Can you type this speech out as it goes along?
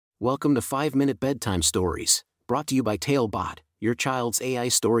Welcome to 5-Minute Bedtime Stories, brought to you by TaleBot, your child's AI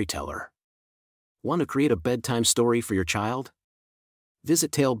storyteller. Want to create a bedtime story for your child?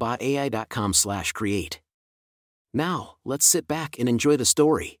 Visit talebotai.com/create. Now, let's sit back and enjoy the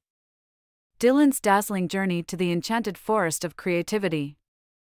story. Dillon's dazzling journey to the Enchanted Forest of Creativity.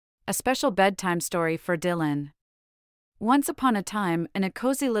 A special bedtime story for Dillon. Once upon a time, in a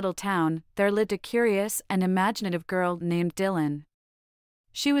cozy little town, there lived a curious and imaginative girl named Dillon.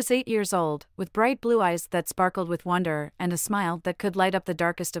 She was 8 years old, with bright blue eyes that sparkled with wonder and a smile that could light up the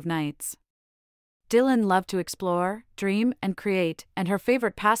darkest of nights. Dillon loved to explore, dream, and create, and her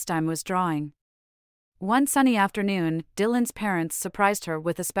favorite pastime was drawing. One sunny afternoon, Dillon's parents surprised her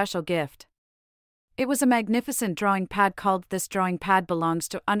with a special gift. It was a magnificent drawing pad called "This drawing pad belongs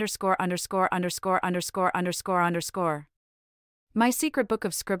to ___________. My secret book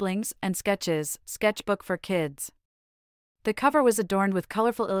of scribblings and sketches, sketchbook for kids." The cover was adorned with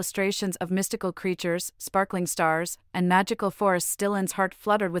colorful illustrations of mystical creatures, sparkling stars, and magical forests. Dillon's heart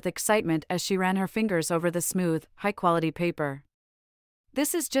fluttered with excitement as she ran her fingers over the smooth, high-quality paper.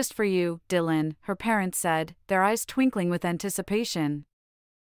 "This is just for you, Dillon," her parents said, their eyes twinkling with anticipation.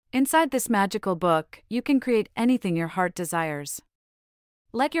 "Inside this magical book, you can create anything your heart desires.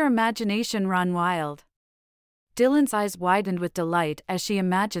 Let your imagination run wild." Dillon's eyes widened with delight as she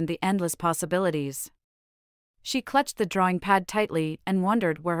imagined the endless possibilities. She clutched the drawing pad tightly and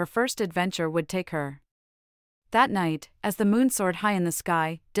wondered where her first adventure would take her. That night, as the moon soared high in the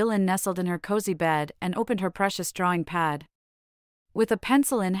sky, Dillon nestled in her cozy bed and opened her precious drawing pad. With a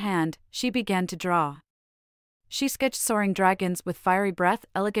pencil in hand, she began to draw. She sketched soaring dragons with fiery breath,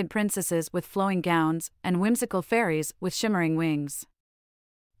 elegant princesses with flowing gowns, and whimsical fairies with shimmering wings.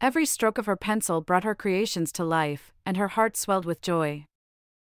 Every stroke of her pencil brought her creations to life, and her heart swelled with joy.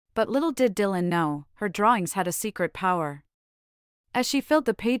 But little did Dillon know, her drawings had a secret power. As she filled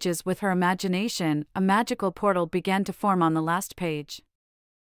the pages with her imagination, a magical portal began to form on the last page.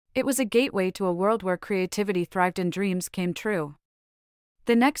 It was a gateway to a world where creativity thrived and dreams came true.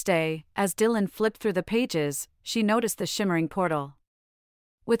 The next day, as Dillon flipped through the pages, she noticed the shimmering portal.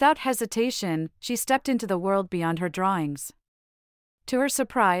 Without hesitation, she stepped into the world beyond her drawings. To her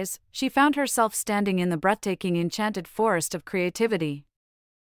surprise, she found herself standing in the breathtaking Enchanted Forest of Creativity.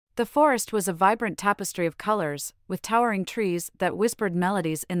 The forest was a vibrant tapestry of colors, with towering trees that whispered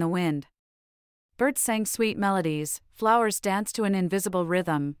melodies in the wind. Birds sang sweet melodies, flowers danced to an invisible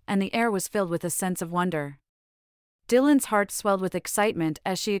rhythm, and the air was filled with a sense of wonder. Dillon's heart swelled with excitement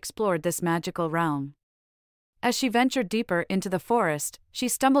as she explored this magical realm. As she ventured deeper into the forest, she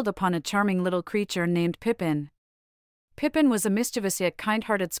stumbled upon a charming little creature named Pippin. Pippin was a mischievous yet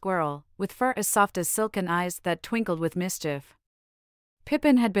kind-hearted squirrel, with fur as soft as silk and eyes that twinkled with mischief.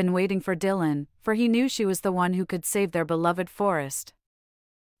 Pippin had been waiting for Dillon, for he knew she was the one who could save their beloved forest.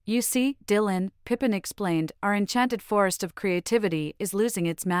 "You see, Dillon," Pippin explained, "our enchanted forest of creativity is losing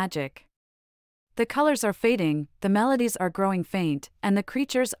its magic. The colors are fading, the melodies are growing faint, and the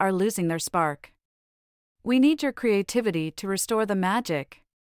creatures are losing their spark. We need your creativity to restore the magic."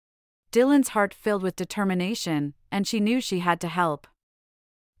 Dillon's heart filled with determination, and she knew she had to help.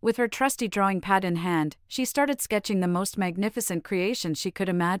 With her trusty drawing pad in hand, she started sketching the most magnificent creation she could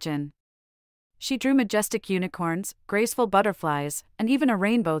imagine. She drew majestic unicorns, graceful butterflies, and even a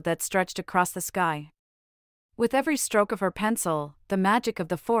rainbow that stretched across the sky. With every stroke of her pencil, the magic of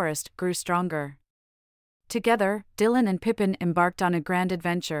the forest grew stronger. Together, Dillon and Pippin embarked on a grand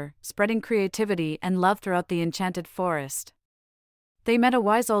adventure, spreading creativity and love throughout the enchanted forest. They met a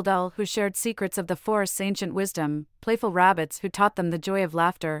wise old owl who shared secrets of the forest's ancient wisdom, playful rabbits who taught them the joy of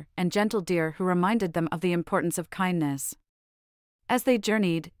laughter, and gentle deer who reminded them of the importance of kindness. As they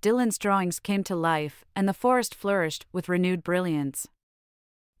journeyed, Dillon's drawings came to life, and the forest flourished with renewed brilliance.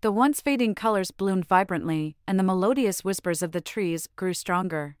 The once fading colors bloomed vibrantly, and the melodious whispers of the trees grew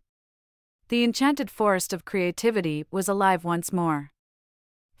stronger. The enchanted forest of creativity was alive once more.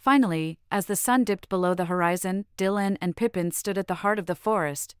 Finally, as the sun dipped below the horizon, Dillon and Pippin stood at the heart of the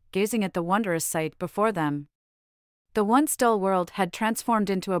forest, gazing at the wondrous sight before them. The once dull world had transformed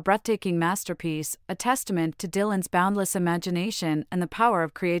into a breathtaking masterpiece, a testament to Dillon's boundless imagination and the power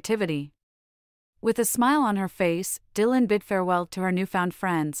of creativity. With a smile on her face, Dillon bid farewell to her newfound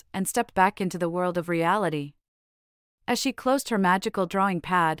friends and stepped back into the world of reality. As she closed her magical drawing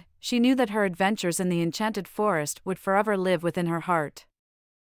pad, she knew that her adventures in the enchanted forest would forever live within her heart.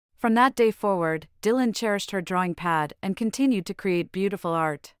 From that day forward, Dillon cherished her drawing pad and continued to create beautiful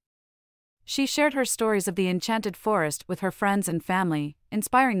art. She shared her stories of the enchanted forest with her friends and family,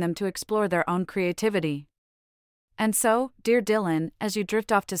 inspiring them to explore their own creativity. And so, dear Dillon, as you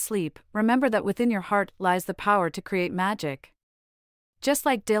drift off to sleep, remember that within your heart lies the power to create magic. Just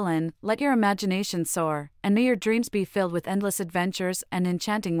like Dillon, let your imagination soar, and may your dreams be filled with endless adventures and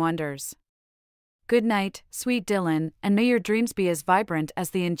enchanting wonders. Good night, sweet Dillon, and may your dreams be as vibrant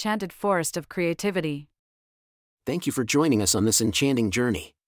as the enchanted forest of creativity. Thank you for joining us on this enchanting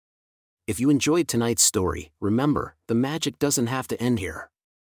journey. If you enjoyed tonight's story, remember, the magic doesn't have to end here.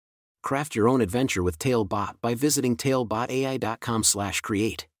 Craft your own adventure with TaleBot by visiting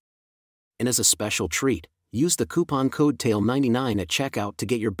talebotai.com/create. And as a special treat, use the coupon code TALE99 at checkout to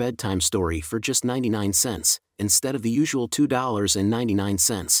get your bedtime story for just 99 cents, instead of the usual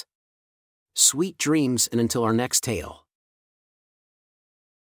 $2.99. Sweet dreams, and until our next tale.